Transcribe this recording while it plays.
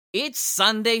It's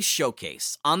Sunday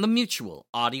Showcase on the Mutual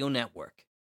Audio Network.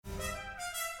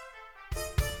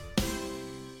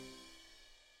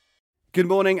 Good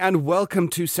morning and welcome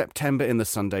to September in the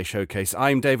Sunday Showcase.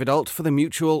 I'm David Alt for the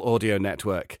Mutual Audio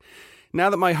Network. Now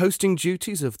that my hosting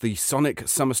duties of the Sonic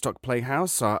Summerstock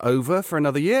Playhouse are over for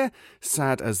another year,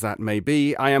 sad as that may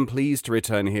be, I am pleased to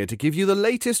return here to give you the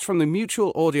latest from the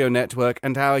Mutual Audio Network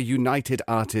and our United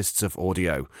Artists of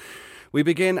Audio. We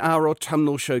begin our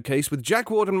autumnal showcase with Jack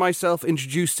Ward and myself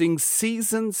introducing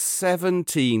Season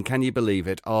 17, can you believe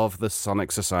it, of the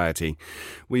Sonic Society.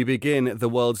 We begin the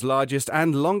world's largest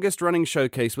and longest-running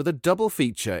showcase with a double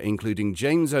feature, including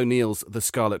James O'Neill's The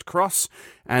Scarlet Cross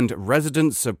and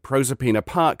Residents of Proserpina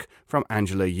Park from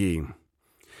Angela Yee.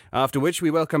 After which we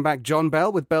welcome back John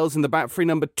Bell with Bells in the Bat Free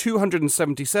number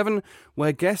 277,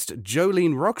 where guest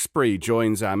Jolene Roxbury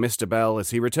joins our Mr. Bell as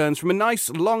he returns from a nice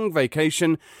long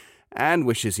vacation and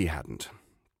wishes he hadn't.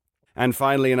 And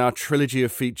finally, in our trilogy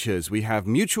of features, we have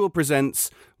Mutual Presents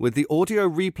with the audio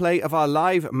replay of our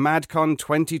live MadCon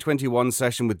 2021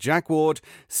 session with Jack Ward,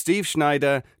 Steve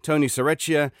Schneider, Tony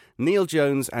Sorecchia, Neil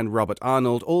Jones, and Robert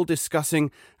Arnold, all discussing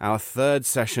our third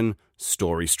session,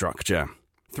 Story Structure.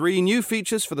 3 new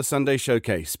features for the Sunday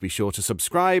Showcase. Be sure to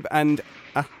subscribe and...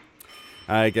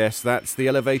 I guess that's the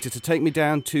elevator to take me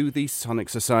down to the Sonic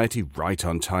Society right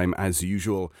on time as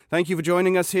usual. Thank you for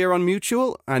joining us here on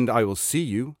Mutual, and I will see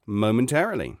you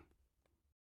momentarily.